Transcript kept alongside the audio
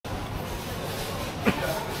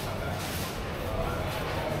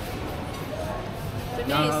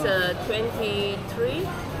is 23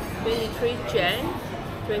 Jan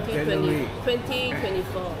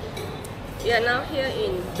 2024. We are now here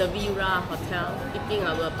in the Vira Hotel eating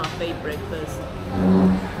our buffet breakfast.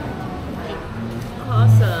 It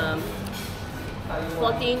costs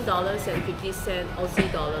 $14.50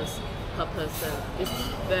 Aussie dollars per person. It's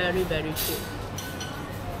very, very cheap.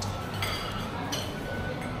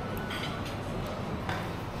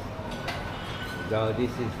 So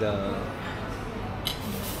this is the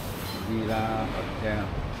Villa Hotel.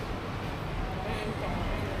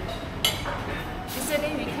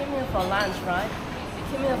 Yesterday we came here for lunch, right? We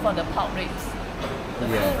came here for the pork ribs. The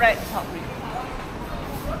full red pork rib.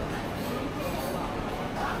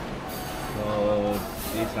 So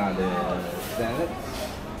these are the salads.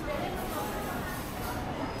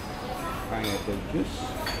 Pineapple juice.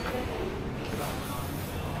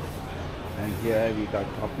 And here we got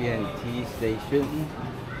coffee and tea station.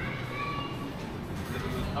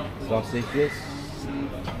 Sausages.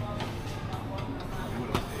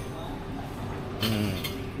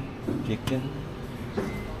 Chicken.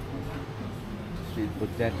 Sweet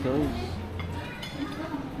potatoes.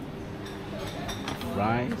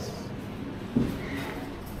 Rice.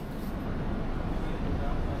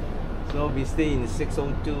 So we stay in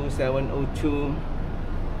 602, 702,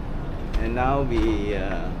 and now we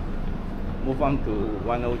move on to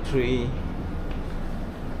 103.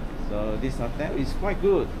 So this hotel is quite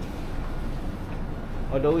good,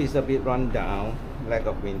 although it's a bit run down, lack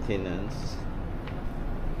of maintenance,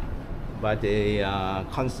 but the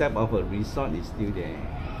concept of a resort is still there,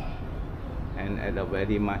 and at a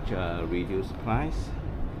very much reduced price.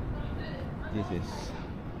 This is,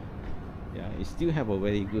 yeah, it still have a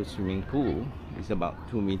very good swimming pool. It's about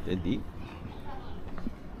 2 meters deep.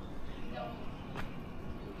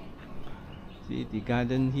 See the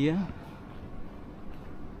garden here.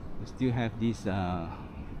 We still have this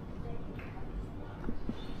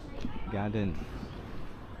garden.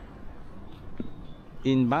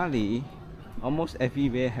 In Bali, almost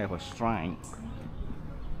everywhere have a shrine.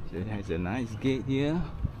 So it has a nice gate here,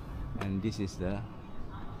 and this is the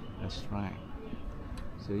shrine.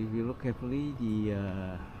 So if you look carefully,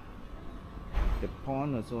 the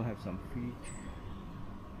pond also have some fish.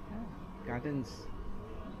 Gardens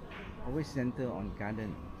always center on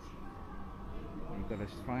gardens. You got a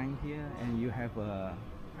shrine here, and you have a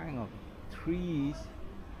kind of trees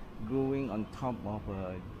growing on top of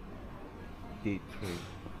a date tree.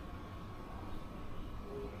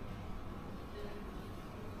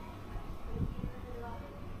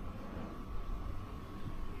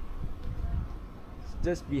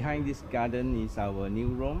 Just behind this garden is our new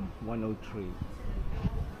room, 103.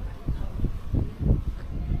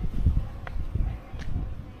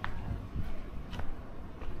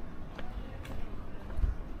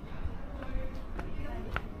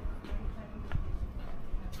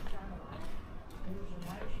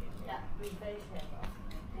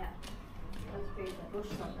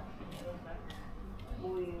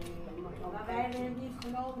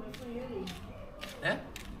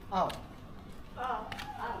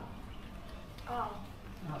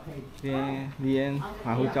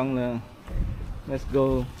 Let's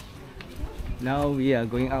go. Now we are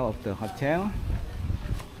going out of the hotel,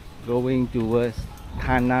 going towards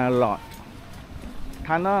Tanah Lot.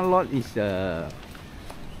 Tanah Lot is a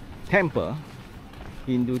temple,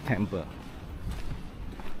 Hindu temple.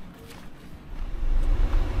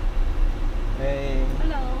 Hey.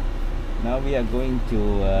 Hello. Now we are going to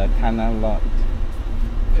Tanah Lot.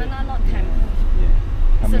 Tanah Lot Temple. Yeah.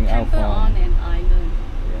 Coming it's a temple on an island.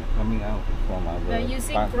 Yeah, coming out from our We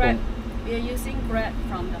are using Grab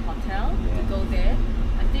from the hotel to go there.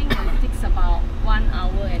 I think it takes about 1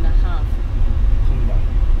 hour and a half. 1 hour.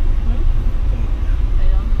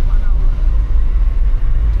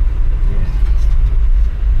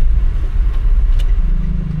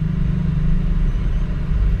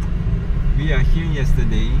 We are here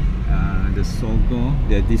yesterday. The Sogo,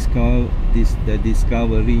 the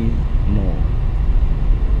Discovery Mall.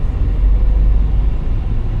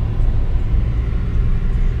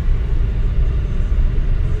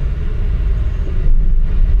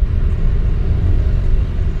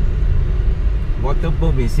 Water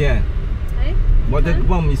pump is here. Hey? Water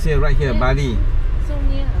pump is here, right here, Bali. So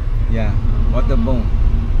near. Yeah, water pump.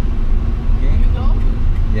 Okay. You go?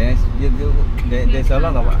 Yes, you do. There's a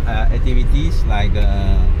lot of activities like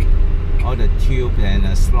all the tube and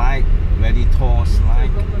a slide, very tall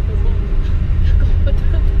slide. I'm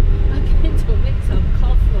going to make some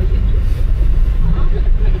cough for you.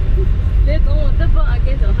 你講我得幫阿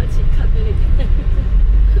基就開始咳俾你聽。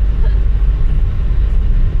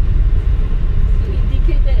To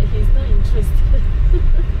indicate that he's not interested.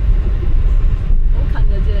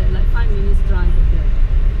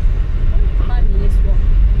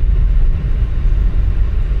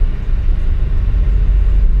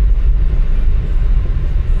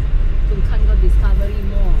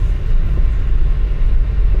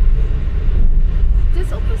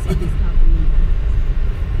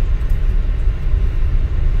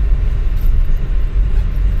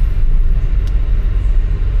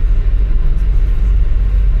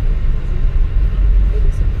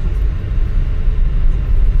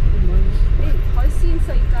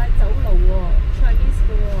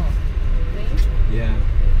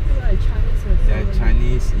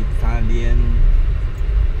 Chinese, Italian,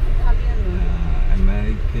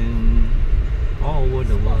 American, all over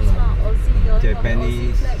the world.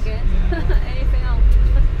 Japanese. Yeah. Anything else?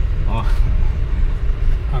 Oh.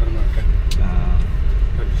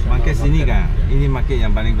 Market sini kah? Ini market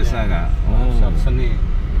yang paling besar kah? Oh. Seni.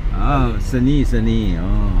 Ah, seni.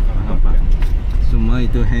 Oh, apa? Semua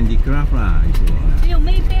itu handicraft lah itu. Ada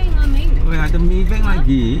Maybank ah, Ming. Oh, ada Maybank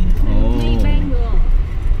lagi. Oh. Maybank 喎。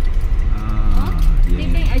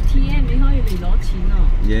Maybank ATM 你可以嚟攞錢啊。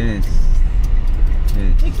Yes.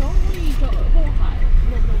 你講可以做拖鞋，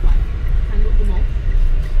咩都係，睇到冇？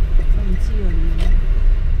我唔知啊，你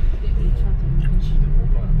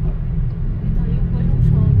但係要鬼佬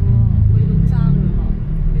坐嘅喎，鬼佬揸嘅喎，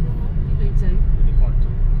你到冇啲女仔？你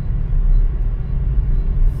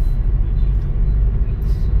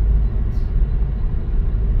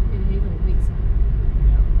喺度 wait 曬，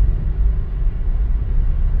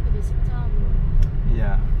佢哋識揸嘅喎。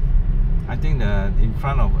 Yeah. I think the in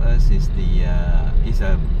front of us is the is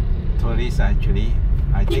a tourist actually.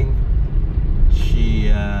 I think she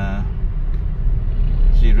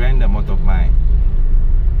ran the motorbike.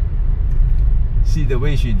 See the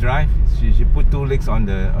way she drive. She put two legs on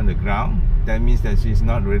the ground. That means that she's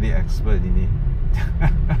not really expert in it.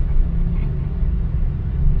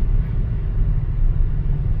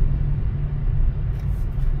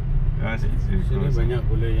 Sini banyak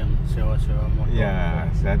boleh yang sewa-sewa motor. Ya,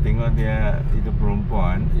 saya tengok dia itu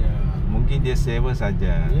perempuan. Ya. Mungkin dia sewa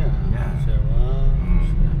saja. Ya. Sewa.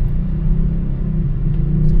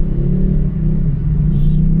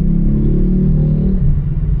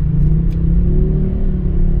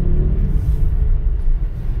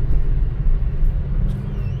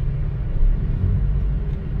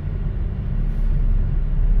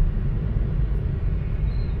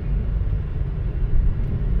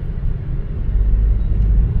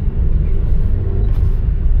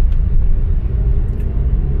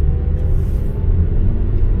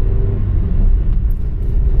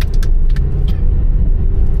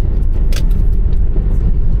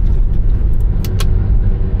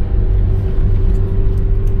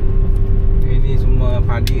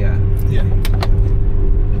 Yeah.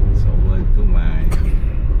 So to my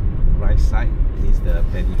right side is the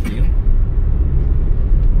paddy field.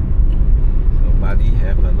 So Bali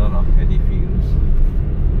have a lot of paddy fields.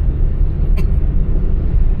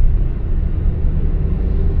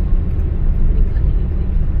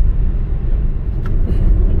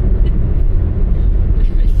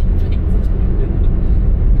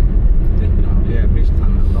 We have reached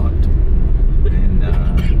Tanah Lot, and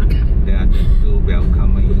there are two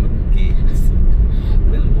welcoming gates.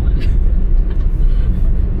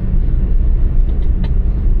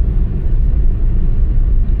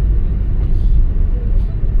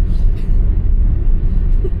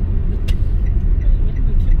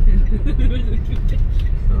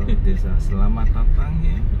 So there's a selamat datang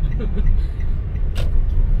here.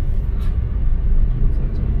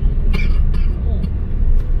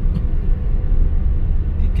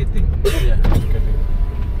 Ticketing. Ya, ticketing.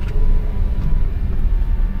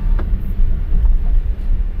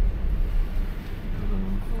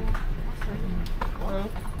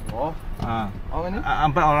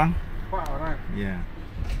 Empat orang. 4 orang. Yeah.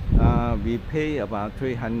 We pay about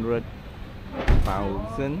 300,000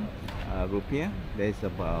 rupiah. That's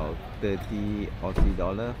about 30 Aussie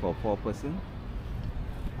dollar for 4 person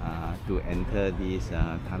to enter this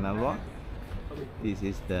Tanah Lot. This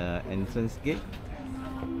is the entrance gate.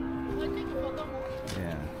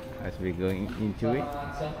 Yeah, as we going into it.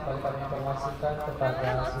 Kami informasikan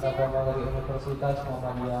kepada sidang dari Universitas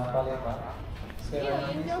Muhammadiyah Palembang. Sekali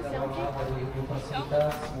lagi sidang dari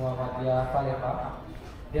Universitas Muhammadiyah Palembang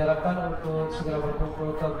diharapkan untuk segera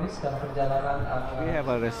berkumpul ke bis dan perjalanan akan. We have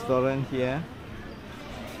a restaurant here.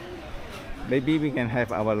 Maybe we can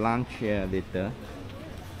have our lunch here later.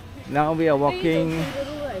 Now we are walking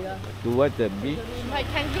towards the beach. 唔係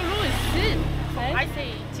kangaroo is sit，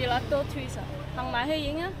係gelato trees 啊，行埋去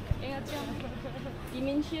影啊，影一張。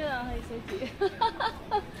dementia 啊，係寫字。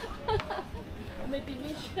咪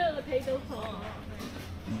dementia 我睇到佢。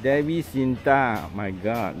Devi Sinta, my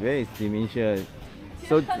God, where is dementia?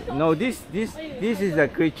 So no, this is a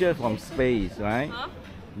creature from space, right? Huh?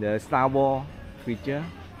 The Star Wars creature.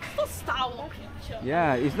 Star Wars creature。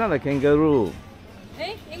 Yeah, it's not a kangaroo.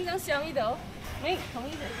 誒，影張相呢度，誒，同呢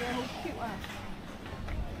隻嘢好 cute 啊！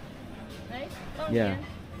嚟，當 Yeah. 然。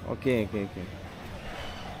Okay.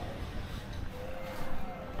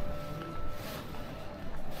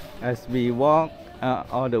 As we walk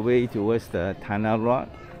all the way towards the Tanah Lot,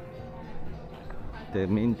 the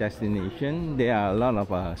main destination, there are a lot of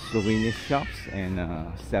souvenir shops and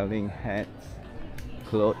selling hats,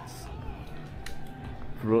 clothes,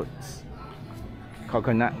 fruits,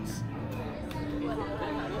 coconuts.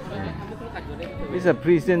 It's a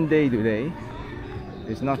pleasant day today.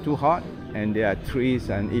 It's not too hot, and there are trees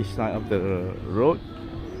on each side of the road.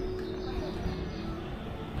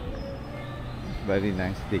 Very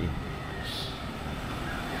nice day.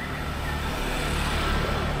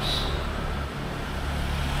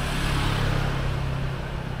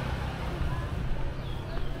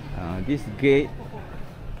 This gate,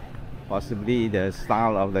 possibly the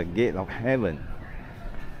style of the gate of heaven,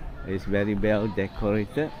 is very well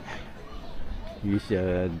decorated with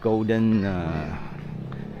golden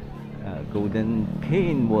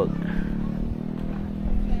cane work.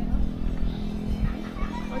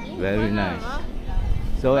 Very nice.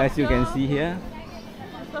 So as you can see here,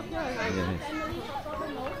 yes.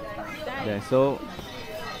 Yeah, so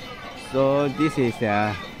this is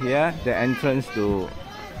here the entrance to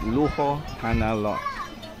Luho Tanah Lot.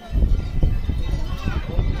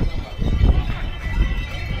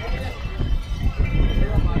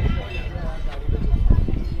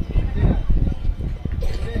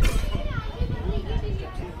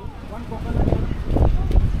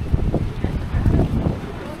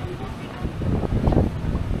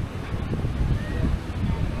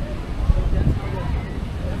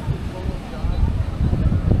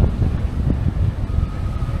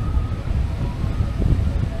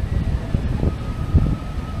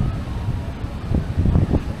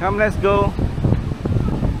 Come, let's go.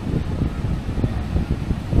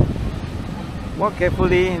 Walk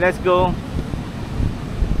carefully, let's go.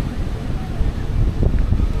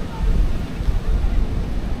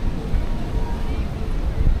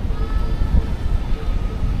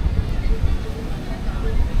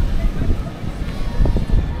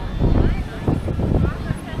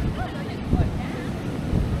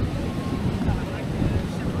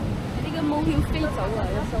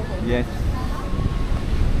 Yes.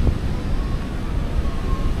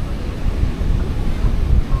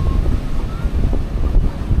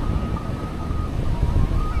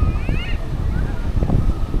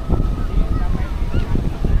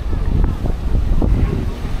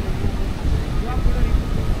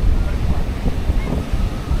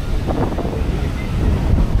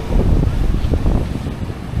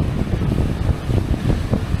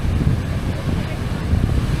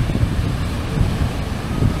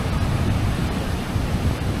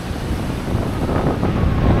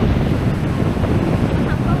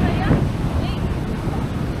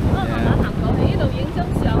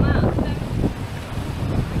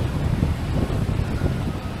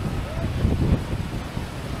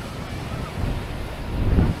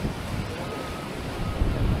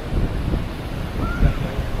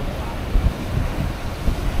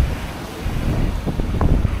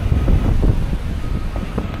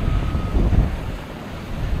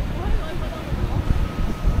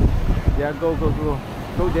 Yeah, go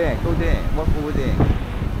there, walk over there.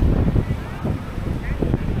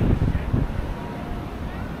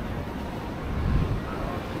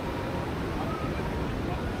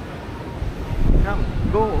 Come,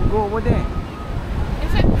 go over there.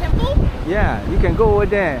 Is it temple? Yeah, you can go over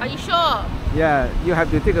there. Are you sure? Yeah, you have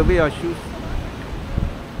to take away your shoes,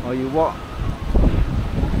 or you walk.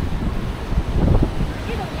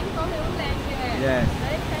 Yes.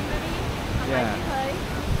 Yeah.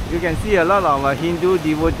 You can see a lot of Hindu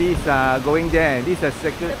devotees going there. These are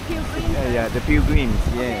sacred. The pilgrims. Yeah, the pilgrims.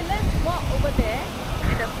 Yes. Okay, let's walk over there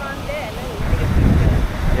at the front there, and then we'll take a picture.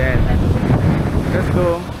 Yes. Let's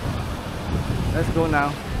go. Let's go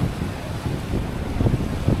now.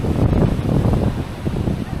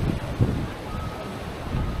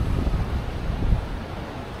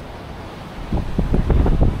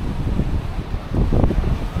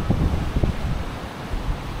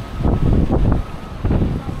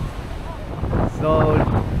 So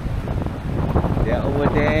they're over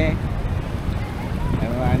there, and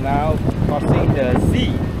we are now crossing the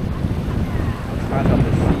sea, part of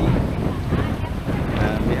the sea.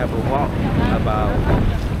 We have to walk about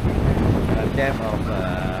a depth of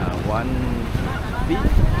 1 feet,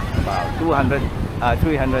 about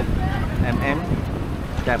 300 mm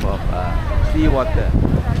depth of sea water.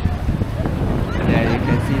 And then you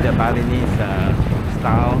can see the Balinese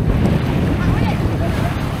style.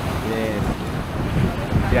 Yes.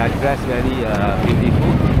 They are dressed very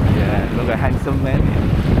beautiful. Yeah, look at handsome man.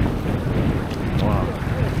 Wow.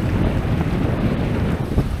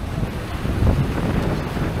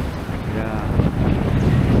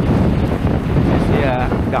 Yeah.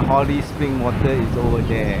 The holy spring water is over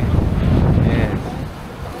there. Yes.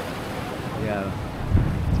 Yeah.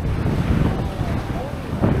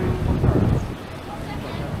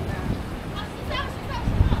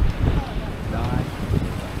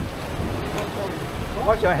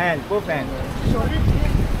 Wash your hand, both hands.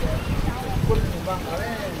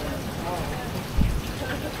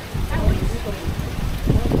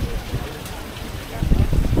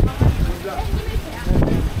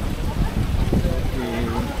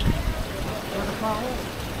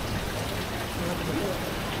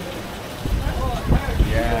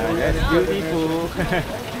 Yeah, that's beautiful.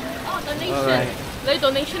 donation. Alright. 你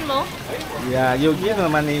donation 冇？ Yeah, you give the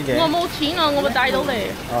money there. 我冇錢啊，我咪帶到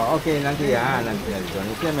你。 Oh, okay, nanti ya,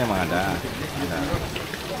 donation memang ada.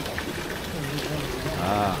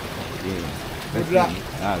 Ah, okay. Good luck.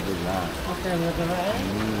 Ah, good luck. Okay, look at that.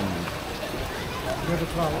 Good to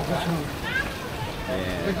flower.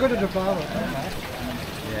 Yeah. They're good at the flower.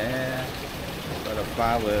 Yeah. Got a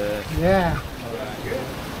flower. Yeah.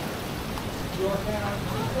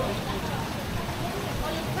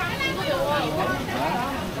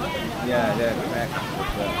 Yeah, that's back.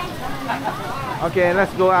 Okay,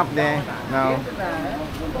 let's go up there now.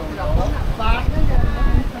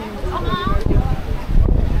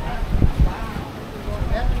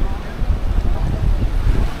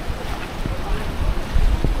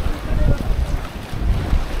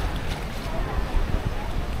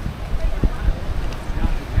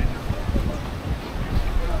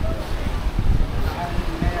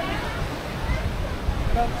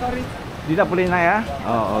 Sorry. Tidak boleh naik ya?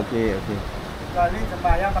 Oh, okay, okay. Bali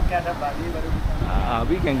sembahyang pakai ada Bali baru bisa.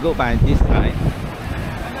 We can go by this side.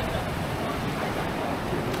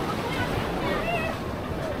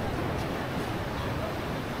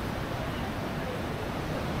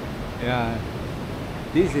 Yeah,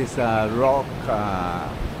 this is a rock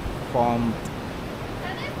formed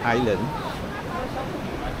island,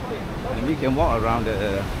 and we can walk around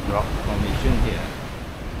the rock formation here.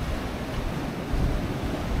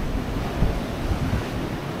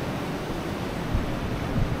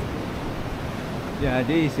 Yeah,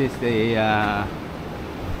 this is the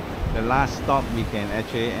last stop we can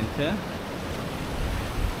actually enter.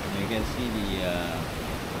 You can see the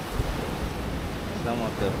some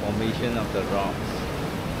of the formation of the rocks.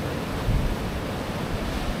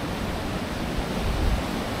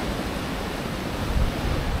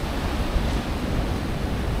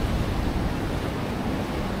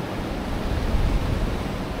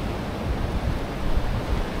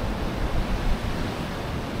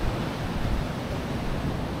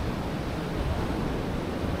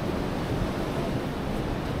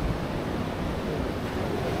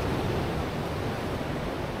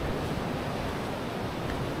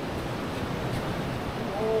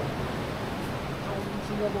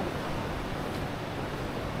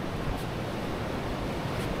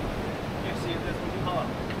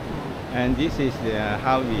 And this is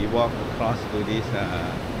how we walk across to this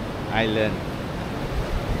island.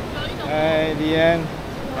 Hi, Diane.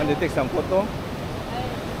 Want to take some photo?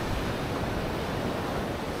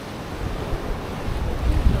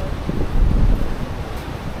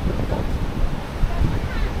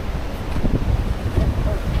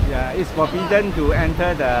 Yeah, it's forbidden to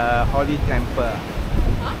enter the holy temple.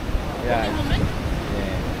 Yeah.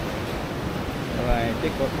 Yeah. Alright,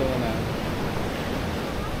 take photo now.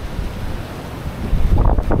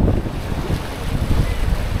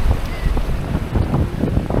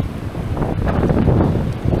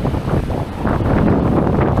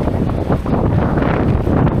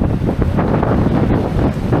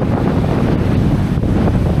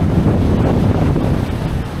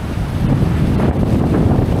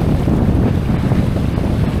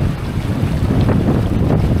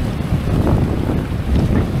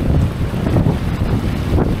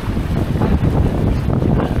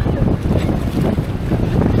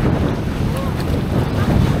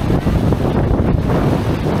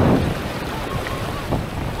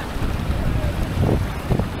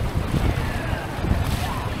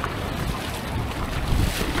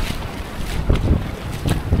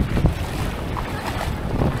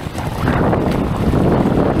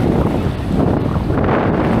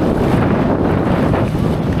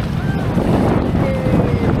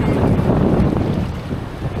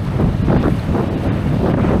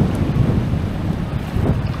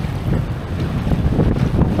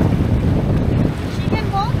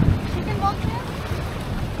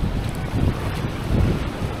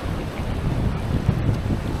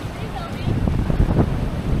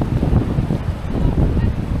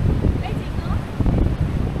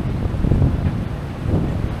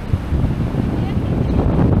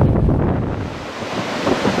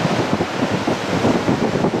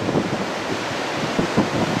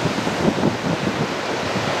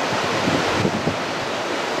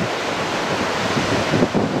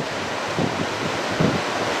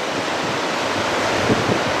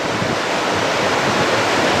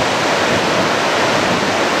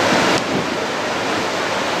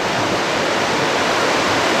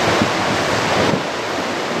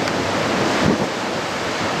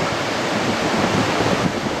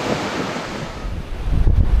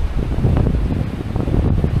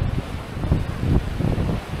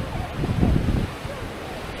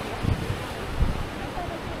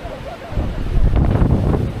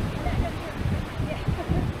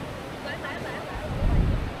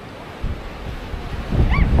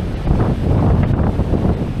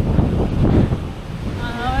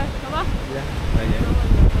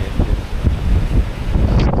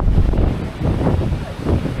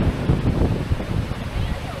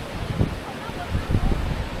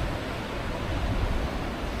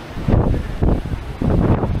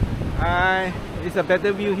 bye. It's a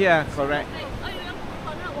better view here, correct?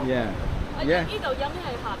 Yeah. Yeah. 呢度飲係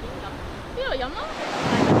下邊飲？呢度飲咯。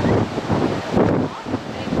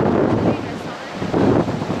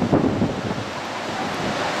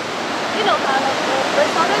呢度下落你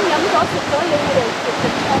首先飲咗食咗嘢，我哋食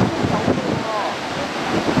飯先走嘅喎。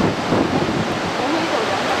咁呢度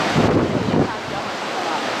飲啦，呢度影下相咪得啦。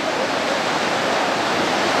呢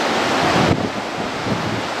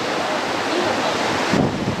度係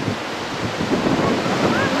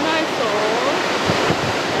nice 喎。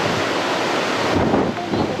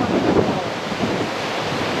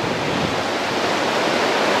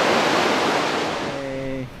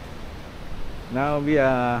Now we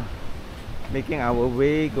are making our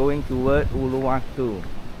way going toward Uluwatu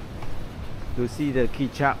to see the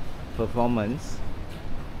Kicap performance,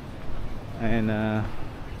 and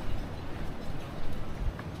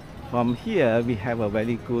from here we have a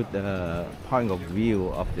very good point of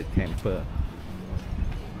view of the temple,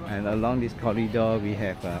 and along this corridor we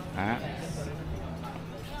have arts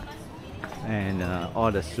and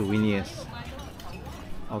all the souvenirs,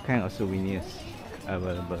 all kind of souvenirs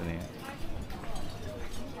available there.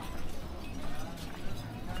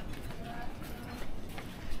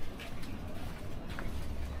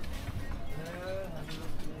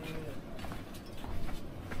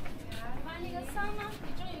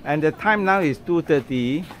 And the time now is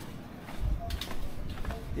 2:30.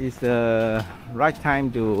 It's the right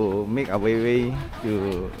time to make our way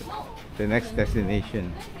to the next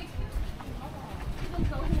destination.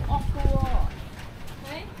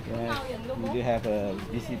 Yes. We do have a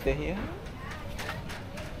visitor here.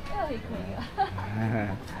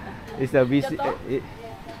 It's a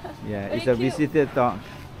yeah, it's a visitor dog.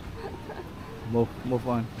 Move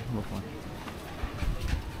on.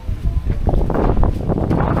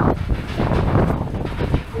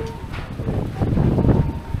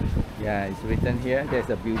 Yeah, it's written here. There's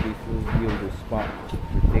a beautiful view spot to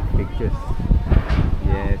take pictures.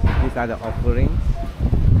 Yes, these are the offerings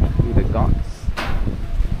to the gods.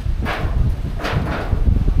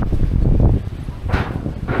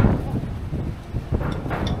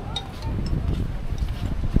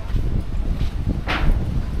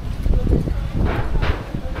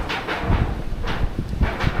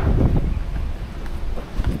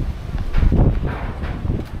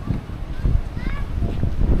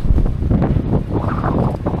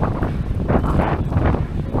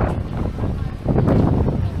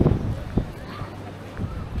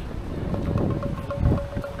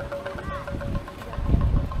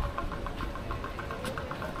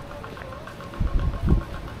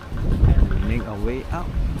 Way out.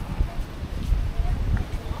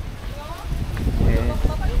 Yes.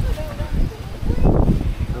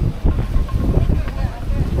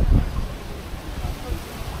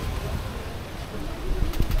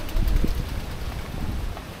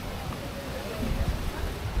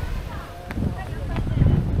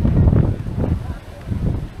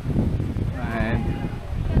 And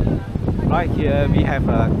right here we have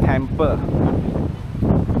a temple.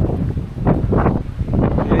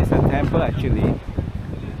 It's a temple actually.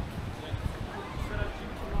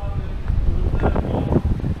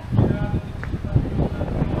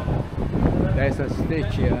 There's a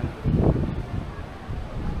stage here.